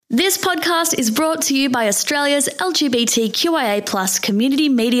This podcast is brought to you by Australia's LGBTQIA+ community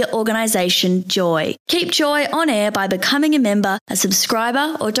media organisation, Joy. Keep Joy on air by becoming a member, a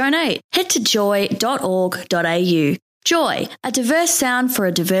subscriber or donate. Head to joy.org.au. Joy, a diverse sound for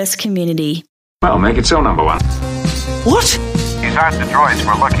a diverse community. Well, make it so, number one. What? These aren't the droids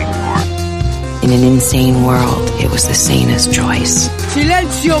we're looking for. In an insane world, it was the sanest choice.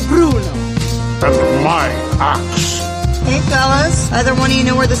 Silenzio Bruno! And my axe. Hey, fellas. Either one of you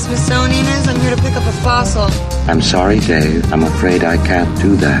know where the Smithsonian is? I'm here to pick up a fossil. I'm sorry, Dave. I'm afraid I can't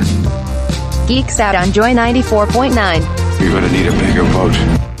do that. Geeks Out on Joy 94.9. You're gonna need a bigger boat.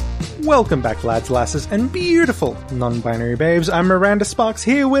 Welcome back, lads, lasses, and beautiful non-binary babes. I'm Miranda Sparks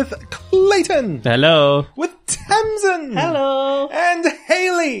here with Clayton. Hello. With Tamsin. Hello. And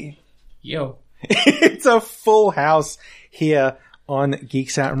Haley. Yo. It's a full house here on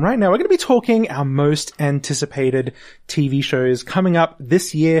Geeks Out. And right now we're going to be talking our most anticipated TV shows coming up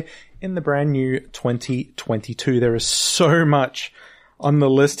this year in the brand new 2022. There is so much on the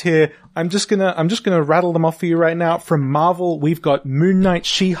list here. I'm just gonna rattle them off for you right now. From Marvel, we've got Moon Knight,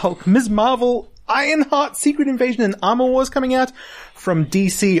 She-Hulk, Ms. Marvel, Ironheart, Secret Invasion, and Armor Wars coming out. From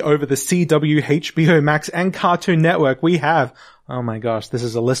DC over the CW, HBO Max, and Cartoon Network, we have, oh my gosh, this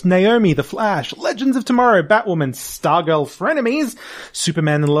is a list. Naomi, The Flash, Legends of Tomorrow, Batwoman, Stargirl, Frenemies,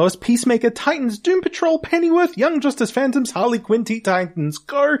 Superman and Lois, Peacemaker, Titans, Doom Patrol, Pennyworth, Young Justice Phantoms, Harley Quinn, Teen Titans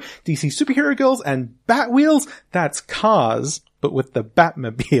Go, DC Superhero Girls, and Batwheels. That's Cars, but with the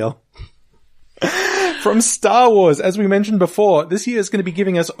Batmobile. From Star Wars, as we mentioned before, this year is going to be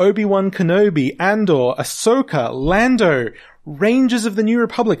giving us Obi-Wan Kenobi, Andor, Ahsoka, Lando, Rangers of the New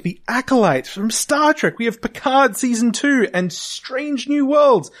Republic, The Acolyte. From Star Trek, we have Picard Season 2 and Strange New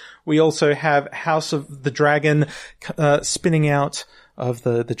Worlds. We also have House of the Dragon spinning out of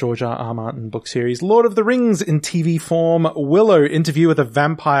the George R. Martin book series, Lord of the Rings in TV form, Willow, Interview with a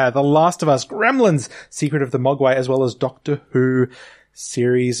Vampire, The Last of Us, Gremlins, Secret of the Mogwai, as well as Doctor Who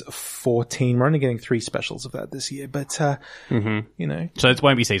Series 14. We're only getting 3 specials of that this year, but, you know. So it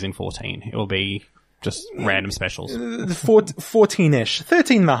won't be season 14. It will be just random specials. 14-ish.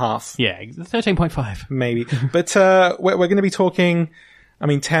 13 and a half. Yeah, 13.5. Maybe. But, we're going to be talking, I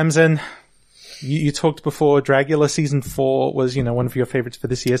mean, Tamsin, you talked before, Dragula Season 4 was, you know, one of your favorites for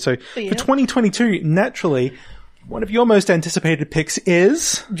this year. So for 2022, naturally, one of your most anticipated picks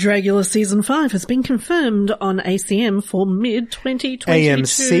is Dragula Season 5 has been confirmed on ACM for mid-2022.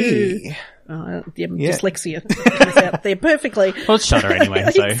 AMC. Dyslexia comes out there perfectly. Well, it's Shudder anyway,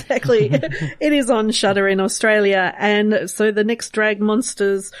 so. Exactly. It is on Shudder in Australia, and so the next Drag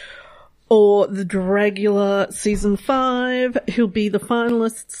Monsters or the Dragula Season 5, who'll be the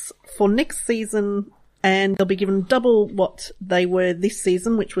finalists for next season, and they'll be given double what they were this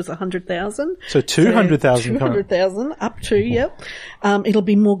season, which was 100,000. So 200,000. 200,000 up to, yep. It'll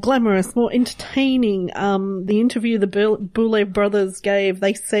be more glamorous, more entertaining. The interview the Boulay brothers gave,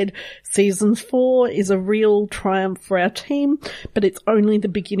 they said season 4 is a real triumph for our team, but it's only the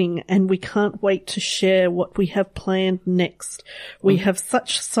beginning and we can't wait to share what we have planned next. We have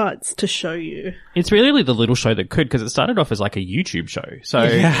such sights to show you. It's really the little show that could, because it started off as like a YouTube show. So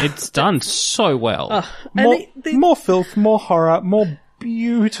it's done so well. More filth, more horror, more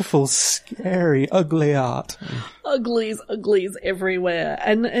beautiful, scary, ugly art. Uglies everywhere.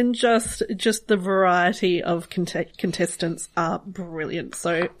 And just the variety of contestants are brilliant.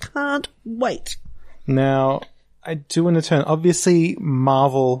 So can't wait. Now, I do want to turn, obviously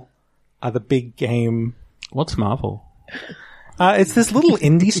Marvel are the big game. What's Marvel? It's this little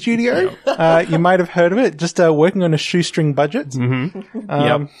indie studio. You might have heard of it. Just working on a shoestring budget.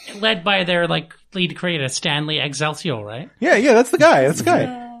 Mm-hmm. Led by their lead creator, Stanley Excelsior, right? Yeah, that's the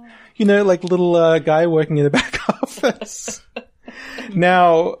guy. You know, like little guy working in the back office.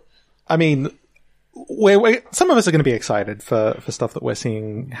 Now, I mean, some of us are going to be excited for stuff that we're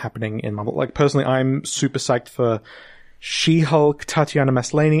seeing happening in Marvel. Like personally, I'm super psyched for She-Hulk. Tatiana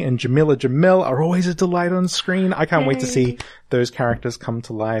Maslany and Jamila Jamil are always a delight on screen. I can't wait to see those characters come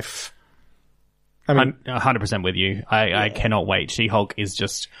to life. I mean, 100% with you. I cannot wait. She-Hulk is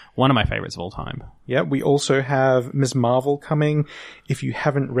just one of my favorites of all time. Yeah, we also have Ms. Marvel coming. If you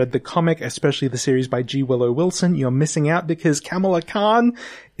haven't read the comic, especially the series by G. Willow Wilson, you're missing out because Kamala Khan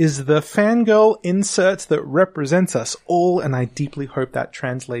is the fangirl insert that represents us all, and I deeply hope that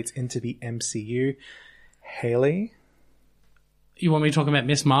translates into the MCU. Haley? You want me to talk about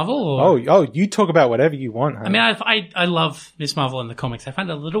Miss Marvel? Or? Oh, you talk about whatever you want. Huh? I mean, I love Miss Marvel in the comics. I find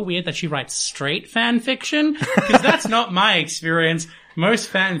it a little weird that she writes straight fan fiction, because that's not my experience. Most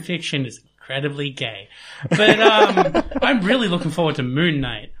fan fiction is incredibly gay. But I'm really looking forward to Moon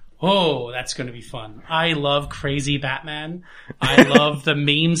Knight. Oh, that's going to be fun. I love crazy Batman. I love the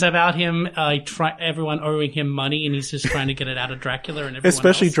memes about him. Everyone owing him money and he's just trying to get it out of Dracula and everyone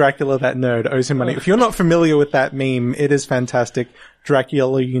Especially else. Dracula, that nerd, owes him money. If you're not familiar with that meme, it is fantastic.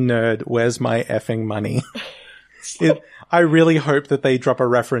 Dracula, you nerd, where's my effing money? I really hope that they drop a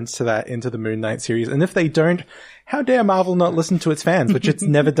reference to that into the Moon Knight series. And if they don't, how dare Marvel not listen to its fans, which it's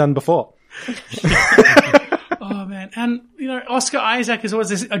never done before. Oh man. And, Oscar Isaac is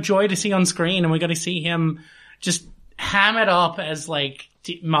always a joy to see on screen, and we're going to see him just hammered up as like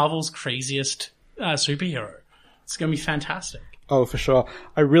Marvel's craziest superhero. It's going to be fantastic. Oh, for sure.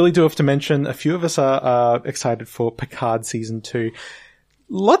 I really do have to mention a few of us are excited for Picard season 2.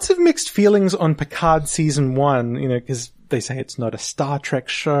 Lots of mixed feelings on Picard season 1, because they say it's not a Star Trek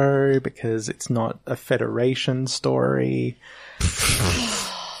show, because it's not a Federation story.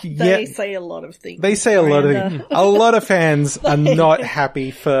 They say a lot of things. They say a lot of things. A lot of fans are not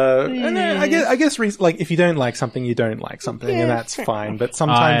happy for, I guess, like, if you don't like something, you don't like something, and that's fine. But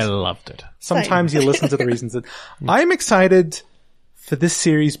sometimes, I loved it. Sometimes you listen to the reasons that I'm excited for this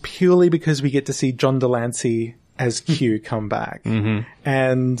series purely because we get to see John Delancey as Q come back. Mm-hmm.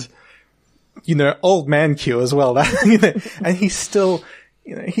 And, old man Q as well. And he's still,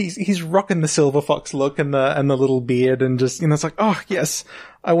 he's rocking the Silver Fox look and the little beard and just, it's like, oh yes,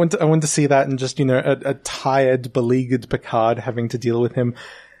 I want to see that, and just, a tired, beleaguered Picard having to deal with him.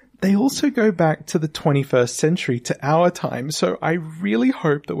 They also go back to the 21st century, to our time. So I really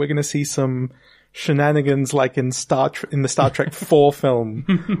hope that we're going to see some shenanigans like in the Star Trek 4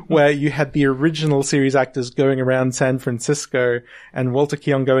 film, where you had the original series actors going around San Francisco and Walter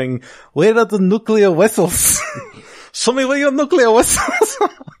Keon going, "Where are the nuclear vessels? Show me where your nuclear vessels are."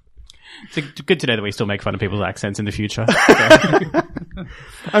 It's good to know that we still make fun of people's accents in the future.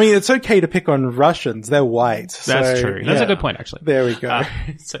 I mean, it's okay to pick on Russians. They're white. That's true. That's a good point, actually. There we go.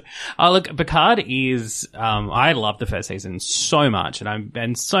 Look, Picard is, I love the first season so much,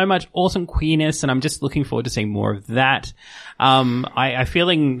 and so much awesome queerness, and I'm just looking forward to seeing more of that. I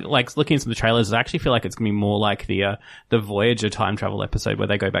feeling like looking at some of the trailers, I actually feel like it's going to be more like the Voyager time travel episode where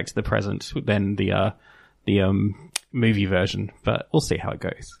they go back to the present than the movie version, but we'll see how it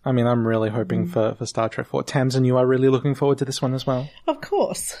goes. I mean, I'm really hoping for Star Trek 4. Tamsin, you are really looking forward to this one as well? Of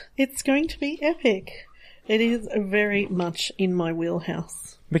course. It's going to be epic. It is very much in my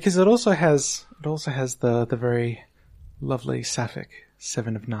wheelhouse. Because it also has the very lovely Sapphic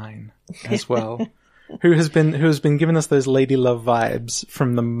 7 of 9 as well, who has been giving us those lady love vibes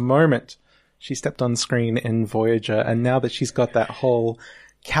from the moment she stepped on screen in Voyager, and now that she's got that whole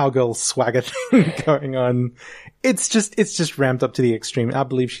cowgirl swagger thing going on, it's just ramped up to the extreme. I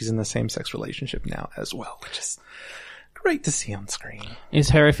believe she's in the same-sex relationship now as well, which is great to see on screen.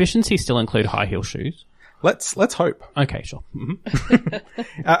 Is her efficiency still include high heel shoes? Let's hope. Okay, sure.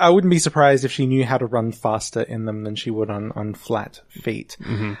 Mm-hmm. I wouldn't be surprised if she knew how to run faster in them than she would on flat feet.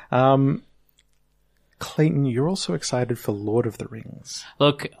 Mm-hmm. Clayton, you're also excited for Lord of the Rings.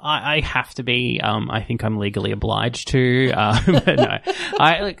 Look, I have to be. I think I'm legally obliged to. But no,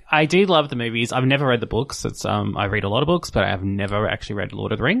 I do love the movies. I've never read the books. I read a lot of books, but I have never actually read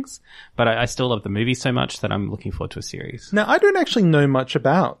Lord of the Rings. But I still love the movies so much that I'm looking forward to a series. Now, I don't actually know much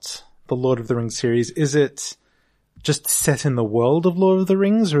about the Lord of the Rings series. Is it just set in the world of Lord of the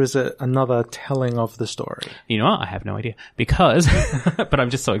Rings, or is it another telling of the story? You know what? I have no idea because, but I'm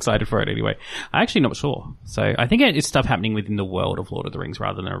just so excited for it anyway. I'm actually not sure. So I think it's stuff happening within the world of Lord of the Rings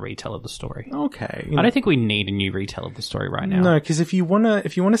rather than a retell of the story. Okay. I don't think we need a new retell of the story right now. No, because if you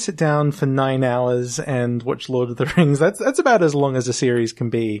wanna sit down for 9 hours and watch Lord of the Rings, that's about as long as a series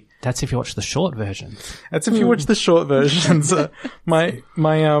can be. That's if you watch the short versions. That's if you watch the short versions. My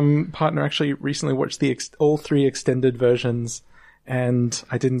partner actually recently watched all 3 extended versions, and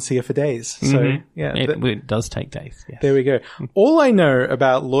I didn't see her for days. So yeah, it does take days. Yes. There we go. All I know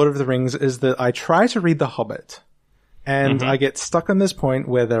about Lord of the Rings is that I try to read The Hobbit, and I get stuck on this point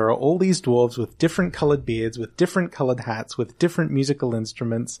where there are all these dwarves with different colored beards, with different colored hats, with different musical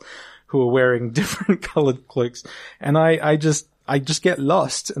instruments, who are wearing different colored cloaks, and I just get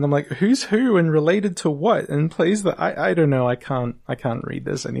lost, and I'm like, who's who and related to what, and plays that I don't know. I can't read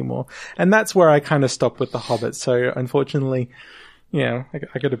this anymore, and that's where I kind of stopped with The Hobbit. So unfortunately, yeah,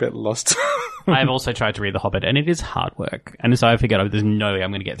 I got a bit lost. I've also tried to read The Hobbit, and it is hard work. And so I figured, there's no way I'm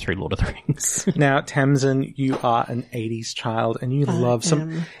going to get through Lord of the Rings. Now, Tamsin, you are an 80s child, and you love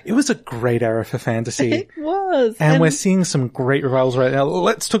it was a great era for fantasy. It was. And we're seeing some great revivals right now.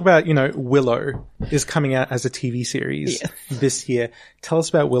 Let's talk about, Willow is coming out as a TV series this year. Tell us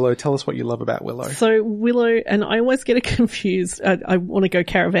about Willow. Tell us what you love about Willow. So Willow, and I always get it confused. I want to go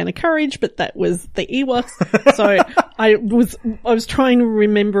Caravan of Courage, but that was the Ewoks. So I was trying to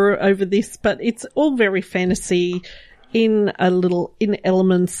remember over this, but it's all very fantasy in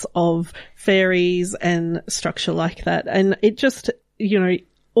elements of fairies and structure like that. And it just,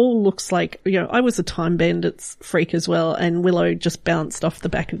 all looks like, I was a Time Bandits freak as well, and Willow just bounced off the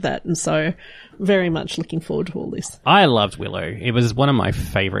back of that. And so very much looking forward to all this. I loved Willow. It was one of my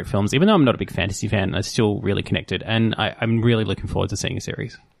favorite films. Even though I'm not a big fantasy fan, I still really connected. And I'm really looking forward to seeing a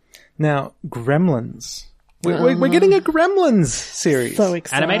series. Now, Gremlins. We're getting a Gremlins series. So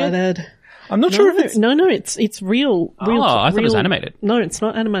excited. Animated? I'm not sure if it's... No, it's real. I thought it was animated. No, it's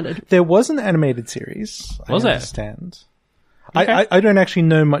not animated. There was an animated series. Was there? I understand. Okay. I don't actually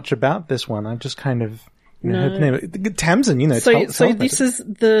know much about this one. I just kind of heard the name. Tamsin, So this is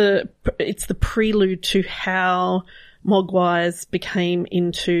it's the prelude to how Mogwais became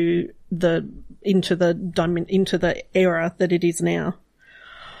into the era that it is now.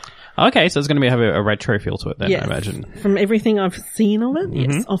 Okay, so it's going to have a retro feel to it then, yes. I imagine. From everything I've seen of it,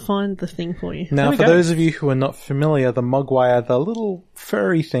 yes. I'll find the thing for you. Now, for those of you who are not familiar, the Mogwai are the little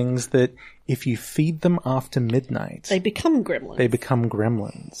furry things that if you feed them after midnight... They become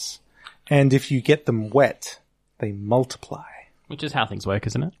gremlins. And if you get them wet, they multiply. Which is how things work,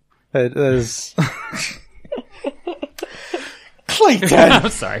 isn't it? It is... Clayton! I'm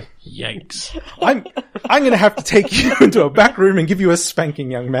sorry. Yikes. I'm going to have to take you into a back room and give you a spanking,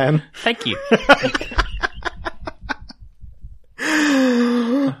 young man. Thank you.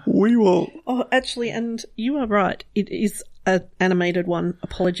 We will... Oh, actually, and you are right. It is an animated one.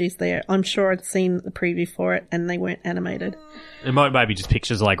 Apologies there. I'm sure I'd seen the preview for it and they weren't animated. It might be just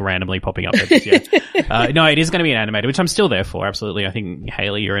pictures like randomly popping up. No, it is going to be an animated, which I'm still there for. Absolutely. I think,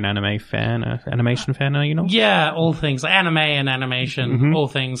 Haley, you're an animation fan, are you not? Yeah, all things. Anime and animation, all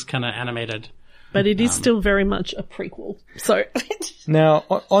things kind of animated. But it is still very much a prequel. So Now,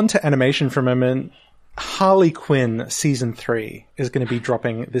 on to animation for a moment. Harley Quinn Season 3 is going to be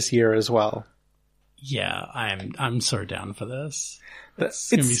dropping this year as well. Yeah, I'm so down for this.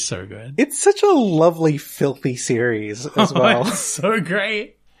 It's going to be so good. It's such a lovely, filthy series as well. It's so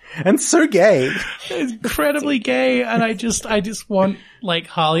great. And so gay. It's incredibly gay, and I just want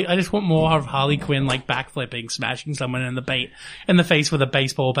I just want more of Harley Quinn backflipping, smashing someone in the face with a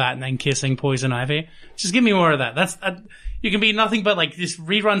baseball bat and then kissing Poison Ivy. Just give me more of that. You can be nothing but just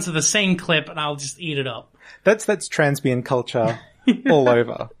reruns of the same clip and I'll just eat it up. That's transbian culture all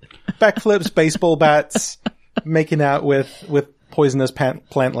over. Backflips, baseball bats, making out with poisonous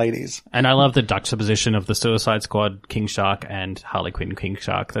plant ladies. And I love the juxtaposition of the Suicide Squad King Shark and Harley Quinn King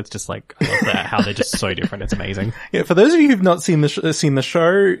Shark. That's just I love that, how they're just so different. It's amazing. Yeah, for those of you who've not seen the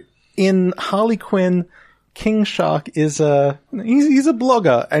show, in Harley Quinn, King Shark is he's a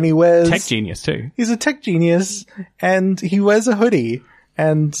blogger and he wears... Tech genius too. He's a tech genius and he wears a hoodie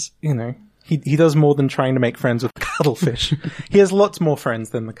and, he does more than trying to make friends with cuttlefish. He has lots more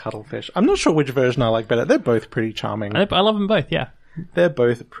friends than the cuttlefish. I'm not sure which version I like better. They're both pretty charming. I love them both, yeah. They're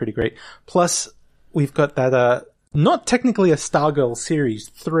both pretty great. Plus, we've got that, not technically a Stargirl Series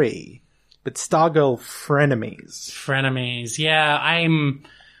 3, but Stargirl Frenemies. Frenemies, yeah. I'm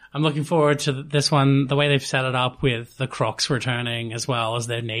looking forward to this one, the way they've set it up with the Crocs returning as well as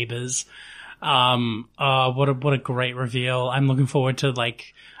their neighbors. What a great reveal. I'm looking forward to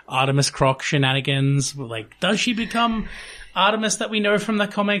Artemis Croc shenanigans. Does she become Artemis that we know from the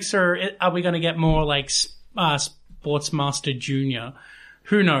comics, or are we going to get more Sportsmaster Junior?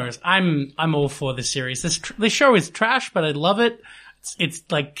 Who knows? I'm all for this series. This show is trash, but I love it. It's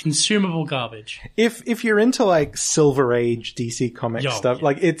consumable garbage. If you're into Silver Age DC comic stuff,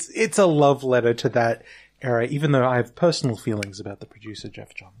 yeah. It's a love letter to that era, even though I have personal feelings about the producer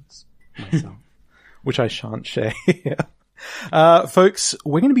Jeff Johns myself, which I shan't share here. Folks,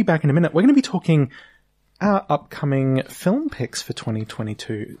 we're going to be back in a minute. We're going to be talking our upcoming film picks for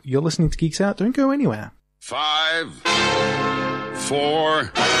 2022. You're listening to Geeks Out. Don't go anywhere. 5, 4,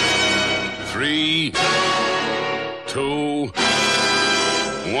 3, 2,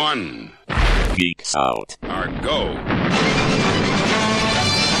 1. Geeks Out. Our go.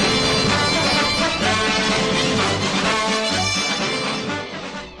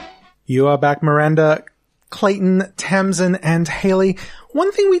 You are back, Miranda, Clayton, Tamsin, and Haley.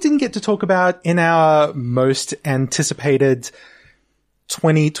 One thing we didn't get to talk about in our most anticipated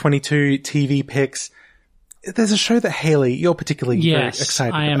 2022 TV picks, there's a show that Haley, you're particularly very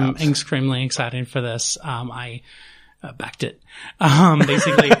excited about. Yes, I am extremely excited for this. I backed it.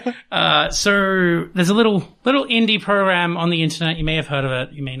 Basically. So there's a little indie program on the internet. You may have heard of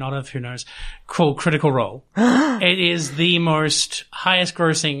it. You may not have, who knows, called Critical Role. It is the most highest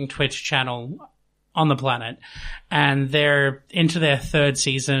grossing Twitch channel on the planet. And they're into their third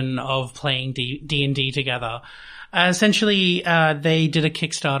season of playing D&D together. Essentially, they did a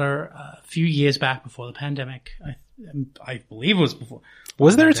Kickstarter a few years back before the pandemic. I believe it was before.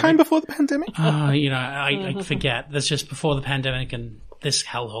 Was there a time before the pandemic? I forget. That's just before the pandemic and this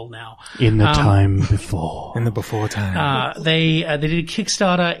hellhole now. In the time before. In the before time. They did a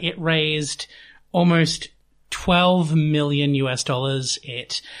Kickstarter. It raised almost $12 million US.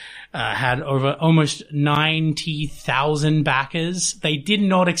 It had over almost 90,000 backers. They did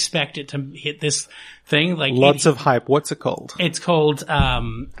not expect it to hit this thing. Like lots of hype. What's it called? It's called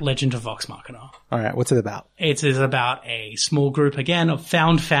Legend of Vox Machina. All right, what's it about? It is about a small group, again, of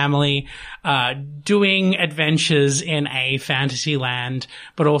found family, doing adventures in a fantasy land,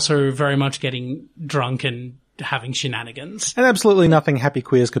 but also very much getting drunk and having shenanigans. And absolutely nothing happy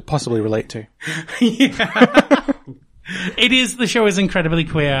queers could possibly relate to. Yeah. The show is incredibly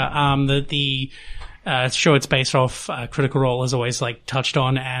queer. The show it's based off, Critical Role has always touched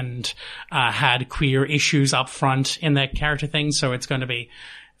on and had queer issues up front in their character things, so it's going to be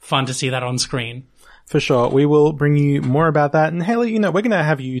fun to see that on screen. For sure. We will bring you more about that. And Haley, we're going to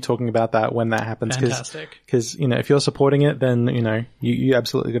have you talking about that when that happens. Fantastic. Because, if you're supporting it, then, you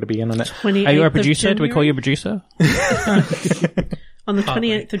absolutely got to be in on it. Are you a producer? Do we call you a producer? On the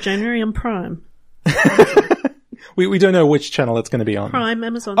 28th of January on Prime. We don't know which channel it's going to be on. Prime,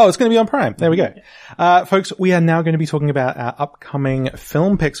 Amazon. Oh, it's going to be on Prime. There we go. Folks, we are now going to be talking about our upcoming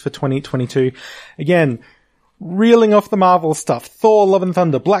film picks for 2022. Again, reeling off the Marvel stuff. Thor, Love and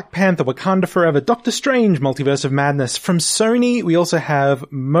Thunder, Black Panther, Wakanda Forever, Doctor Strange, Multiverse of Madness. From Sony, we also have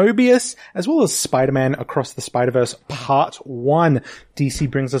Mobius, as well as Spider-Man Across the Spider-Verse Part 1.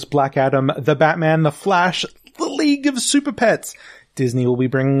 DC brings us Black Adam, The Batman, The Flash, The League of Super Pets. Disney will be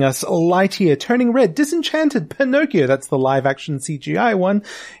bringing us Lightyear, Turning Red, Disenchanted, Pinocchio, that's the live-action CGI one,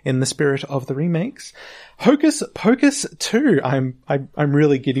 in the spirit of the remakes. Hocus Pocus 2, I'm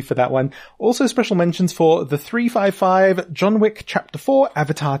really giddy for that one. Also special mentions for The 355, John Wick Chapter 4,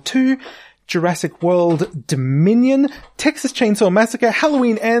 Avatar 2, Jurassic World Dominion, Texas Chainsaw Massacre,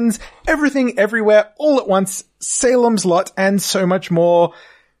 Halloween Ends, Everything Everywhere, All at Once, Salem's Lot, and so much more.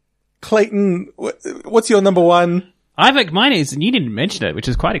 Clayton, what's your number one? Mine is, and you didn't mention it, which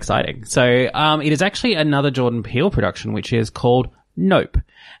is quite exciting. So, it is actually another Jordan Peele production, which is called Nope.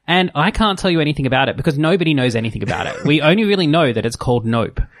 And I can't tell you anything about it because nobody knows anything about it. We only really know that it's called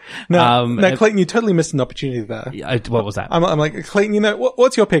Nope. No, Clayton, you totally missed an opportunity there. What was that? I'm like, Clayton,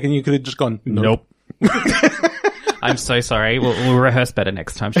 what's your pick? And you could have just gone, nope. I'm so sorry. We'll rehearse better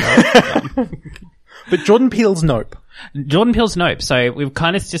next time, shall we? But Jordan Peele's Nope. Jordan Peele's Nope. So we've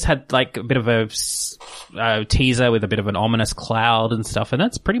kind of just had a bit of a teaser with a bit of an ominous cloud and stuff, and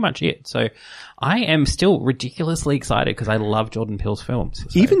that's pretty much it. So I am still ridiculously excited because I love Jordan Peele's films.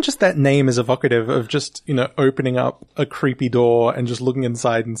 So. Even just that name is evocative of just, opening up a creepy door and just looking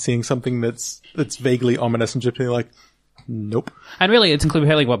inside and seeing something that's vaguely ominous and just being like, nope. And really, it's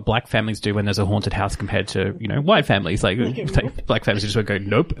clearly what black families do when there's a haunted house compared to, white families. Black families just go,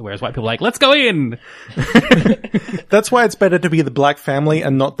 nope, whereas white people are like, let's go in. That's why it's better to be the black family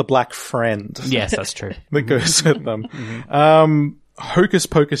and not the black friend. Yes, that's true. That goes with them. Mm-hmm. Hocus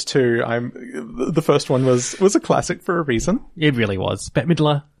Pocus 2, the first one was a classic for a reason. It really was. Bette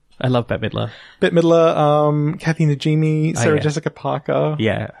Midler. I love Bette Midler. Bette Midler, Kathy Najimy, Sarah Jessica Parker.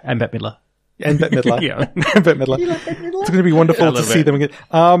 Yeah, and Bette Midler. And Bette Midler. Yeah. Bette Midler. You like Bette Midler? It's going to be wonderful to see them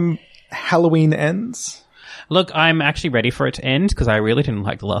again. Halloween Ends. Look, I'm actually ready for it to end because I really didn't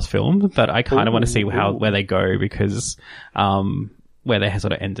like the last film, but I kind of want to see where they go because where they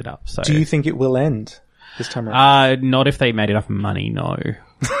sort of ended up. So, do you think it will end this time around? Not if they made enough money. No.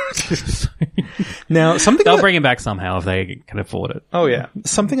 Now, they'll bring it back somehow if they can afford it. Oh yeah,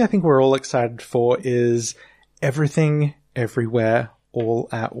 something I think we're all excited for is Everything Everywhere All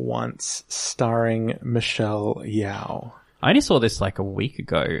at Once, starring Michelle Yeoh. I only saw this a week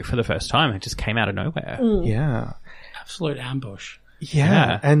ago for the first time. It just came out of nowhere. Yeah. Absolute ambush.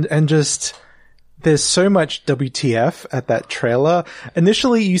 Yeah. And just, there's so much WTF at that trailer.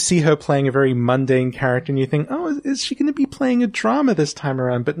 Initially, you see her playing a very mundane character and you think, oh, is she going to be playing a drama this time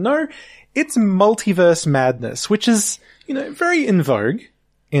around? But no, it's multiverse madness, which is, very in vogue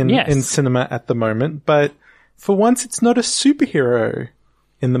in cinema at the moment. But for once, it's not a superhero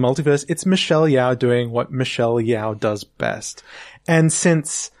in the multiverse. It's Michelle Yeoh doing what Michelle Yeoh does best. And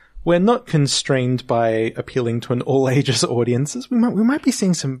since we're not constrained by appealing to an all-ages audiences, we might be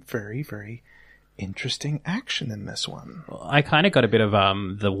seeing some very, very interesting action in this one. I kind of got a bit of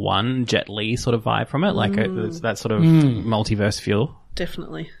the one Jet Li sort of vibe from it, that sort of multiverse feel.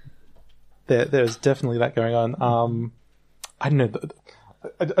 Definitely. There's definitely that going on. I don't know.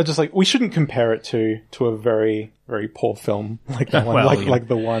 I just we shouldn't compare it to a very, very poor film like that one, like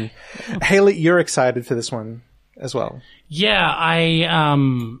The One. Haley, you're excited for this one. as well. Yeah, I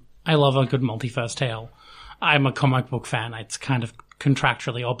love a good multiverse tale. I'm a comic book fan. It's kind of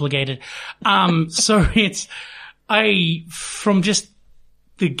contractually obligated. So from just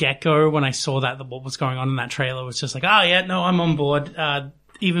the get-go, when I saw that what was going on in that trailer was just like, oh yeah, no, I'm on board.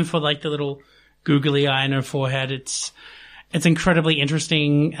 Even for like the little googly eye in her forehead, it's incredibly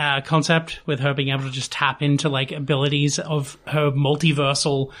interesting concept with her being able to just tap into like abilities of her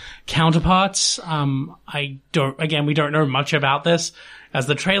multiversal counterparts. We don't know much about this, as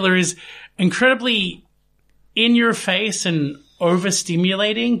the trailer is incredibly in your face and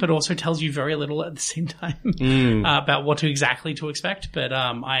overstimulating, but also tells you very little at the same time about what exactly to expect. But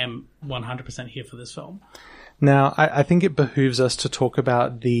I am 100% here for this film. Now, I think it behooves us to talk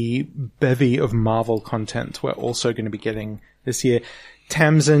about the bevy of Marvel content we're also going to be getting this year.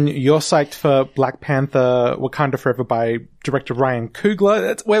 Tamsin, you're psyched for Black Panther Wakanda Forever by director Ryan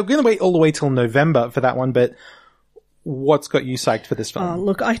Coogler. We're going to wait all the way till November for that one, but what's got you psyched for this film?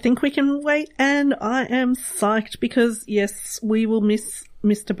 Look, I think we can wait, and I am psyched because, yes, we will miss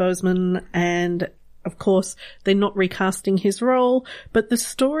Mr. Boseman, and of course, they're not recasting his role, but the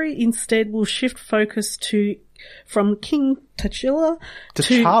story instead will shift focus from King T'Challa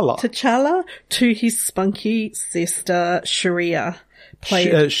to his spunky sister Shuri,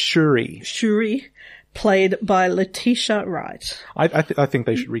 played by Letitia Wright. I think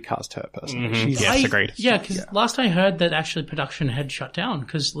they should recast her personally. Yes, agreed. Yeah, because last I heard that actually production had shut down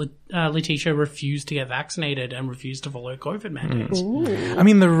because Letitia refused to get vaccinated and refused to follow COVID mandates. I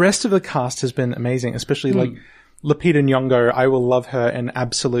mean, the rest of the cast has been amazing, especially like Lupita Nyong'o. I will love her in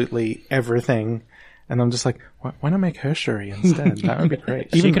absolutely everything. And I'm just like, why not make her Shuri instead? That would be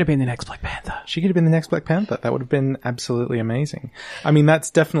great. She could have been the next Black Panther. She could have been the next Black Panther. That would have been absolutely amazing. I mean, that's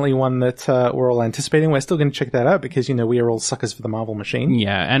definitely one that we're all anticipating. We're still going to check that out because, we are all suckers for the Marvel machine.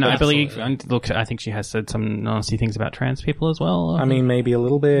 Yeah, and I believe, I think she has said some nasty things about trans people as well. I mean, maybe a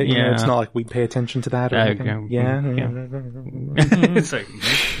little bit. Yeah. It's not like we pay attention to that or anything. Yeah.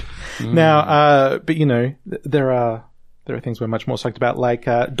 Now, but there are things we're much more psyched about, like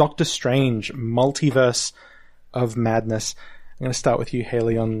Doctor Strange, Multiverse of Madness. I'm going to start with you,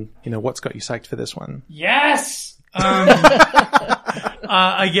 Haley, on what's got you psyched for this one. Yes. Again,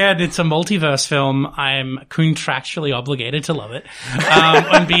 it's a multiverse film. I'm contractually obligated to love it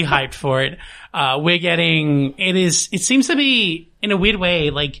and be hyped for it. It seems to be, in a weird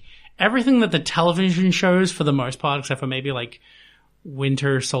way, like everything that the television shows, for the most part, except for maybe like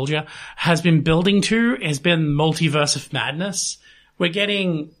Winter Soldier, has been building to, has been Multiverse of Madness. We're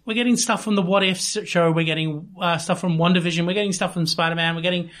getting stuff from the What If show. We're getting stuff from WandaVision. We're getting stuff from Spider-Man. We're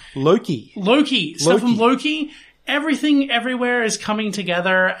getting Loki. Stuff from Loki. Everything everywhere is coming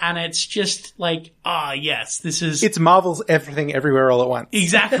together, and it's just like, yes, this is... It's Marvel's Everything Everywhere All at Once.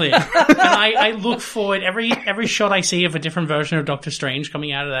 Exactly. And I look forward, every shot I see of a different version of Doctor Strange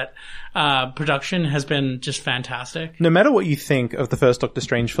coming out of that production has been just fantastic. No matter what you think of the first Doctor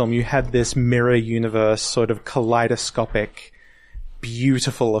Strange film, you had this mirror universe sort of kaleidoscopic,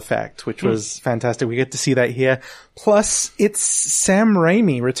 beautiful effect, which was fantastic. We get to see that here. Plus, it's Sam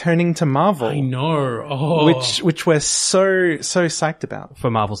Raimi returning to Marvel. I know. Oh. Which we're so psyched about. For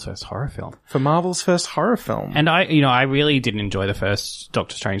Marvel's first horror film. And I really didn't enjoy the first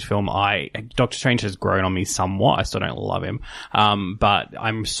Doctor Strange film. Doctor Strange has grown on me somewhat. I still don't love him. But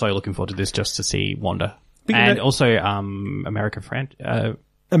I'm so looking forward to this just to see Wanda. And also, America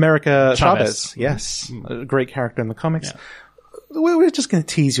Chavez. Yes. A great character in the comics. Yeah. We're just going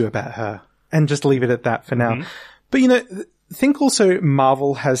to tease you about her and just leave it at that for now. But, think also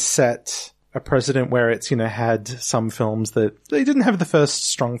Marvel has set a precedent where it's, had some films that they didn't have the first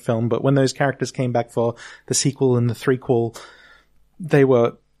strong film, but when those characters came back for the sequel and the threequel, they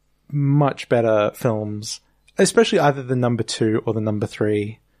were much better films, especially either the number 2 or the number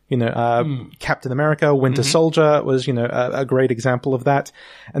 3. Captain America, Winter Soldier was, a great example of that.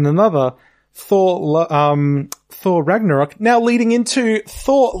 And another, Thor Ragnarok, now leading into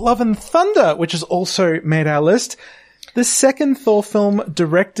Thor Love and Thunder, which has also made our list. The second Thor film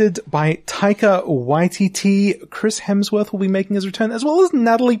directed by Taika Waititi. Chris Hemsworth will be making his return, as well as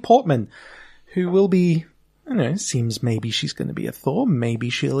Natalie Portman, who will be, seems maybe she's going to be a Thor. Maybe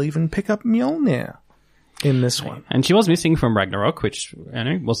she'll even pick up Mjolnir in this one. And she was missing from Ragnarok, which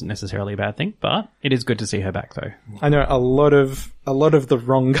wasn't necessarily a bad thing, but it is good to see her back though. I know a lot of the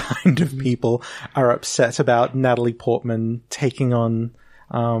wrong kind of people are upset about Natalie Portman taking on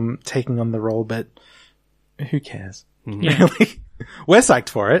the role, but who cares? Yeah. Really? We're psyched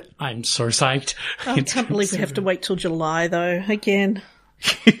for it. I'm so psyched. I can't believe we have to wait till July though, again.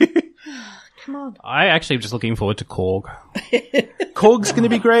 Come on. I actually am just looking forward to Korg. Korg's going to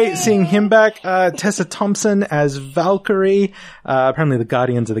be great. Seeing him back. Tessa Thompson as Valkyrie. Apparently the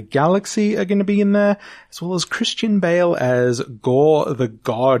Guardians of the Galaxy are going to be in there, as well as Christian Bale as Gore the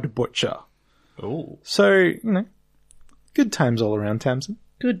God Butcher. Ooh. So, good times all around, Tamsin.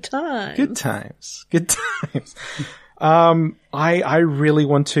 Good times. Good times. Good times. I really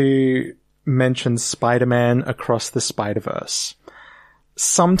want to mention Spider-Man Across the Spider-Verse.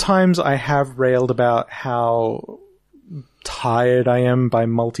 Sometimes I have railed about how tired I am by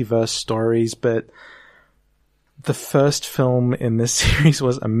multiverse stories, but the first film in this series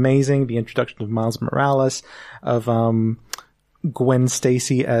was amazing. The introduction of Miles Morales, of Gwen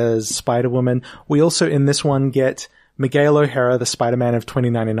Stacy as Spider-Woman. We also in this one get Miguel O'Hara, the Spider-Man of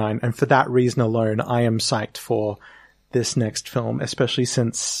 2099, and for that reason alone, I am psyched for this next film, especially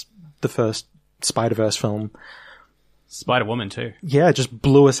since the first Spider-Verse film. Spider-Woman too. Yeah, just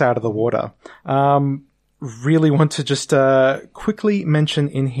blew us out of the water. Really want to just quickly mention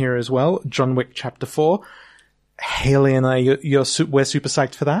in here as well, John Wick Chapter 4. Haley and I, we're super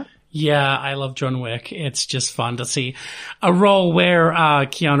psyched for that. Yeah, I love John Wick. It's just fun to see a role where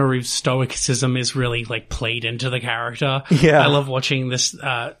Keanu Reeves' stoicism is really like played into the character. Yeah. I love watching this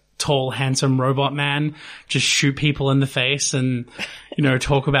tall, handsome robot man just shoot people in the face and,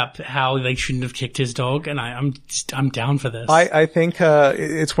 talk about how they shouldn't have kicked his dog. And I'm down for this. I think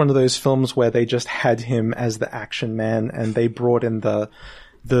it's one of those films where they just had him as the action man and they brought in the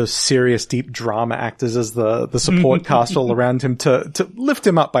serious, deep drama actors as the support cast all around him to lift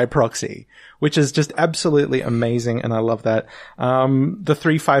him up by proxy, which is just absolutely amazing. And I love that. The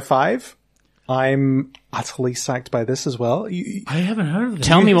 355. I'm utterly psyched by this as well. I haven't heard of this.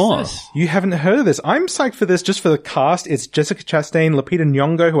 Tell me more. You haven't heard of this. I'm psyched for this just for the cast. It's Jessica Chastain, Lupita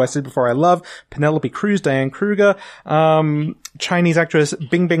Nyong'o, who I said before I love, Penelope Cruz, Diane Kruger, Chinese actress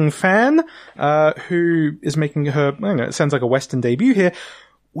Bingbing Fan, who is making her, it sounds like a Western debut here.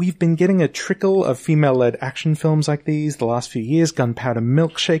 We've been getting a trickle of female-led action films like these the last few years. Gunpowder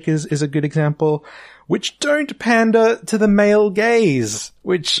Milkshake is a good example, which don't pander to the male gaze,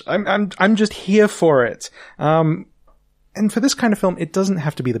 which I'm just here for it. And for this kind of film, it doesn't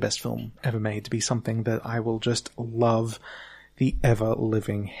have to be the best film ever made to be something that I will just love the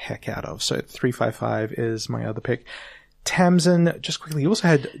ever-living heck out of. So 355 is my other pick. Tamsin, just quickly, you also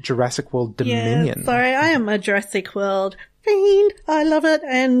had Jurassic World Dominion. Yeah, sorry, I am a Jurassic World fiend. I love it.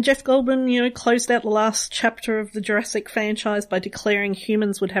 And Jeff Goldblum, closed out the last chapter of the Jurassic franchise by declaring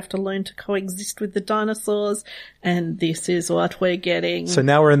humans would have to learn to coexist with the dinosaurs. And this is what we're getting. So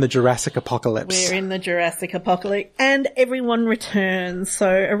now we're in the Jurassic apocalypse. We're in the Jurassic apocalypse. And everyone returns. So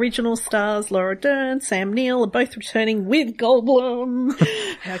original stars Laura Dern, Sam Neill are both returning with Goldblum.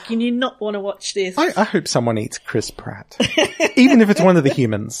 How can you not want to watch this? I hope someone eats Chris Pratt. Even if it's one of the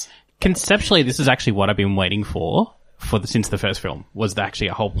humans. Conceptually, this is actually what I've been waiting for since the first film, was actually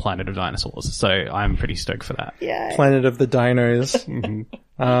a whole planet of dinosaurs. So I'm pretty stoked for that. Yeah. Planet of the Dinos.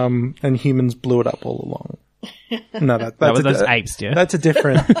 Mm-hmm. And humans blew it up all along. No, that's apes, yeah. That's a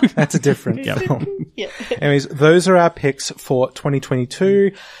different film. Yeah. Anyways, those are our picks for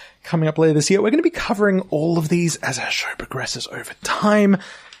 2022. Coming up later this year, we're going to be covering all of these as our show progresses over time.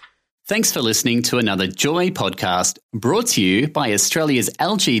 Thanks for listening to another Joy podcast brought to you by Australia's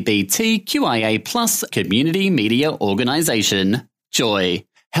LGBTQIA+ community media organisation, Joy.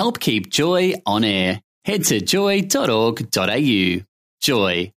 Help keep Joy on air. Head to joy.org.au.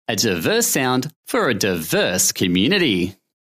 Joy, a diverse sound for a diverse community.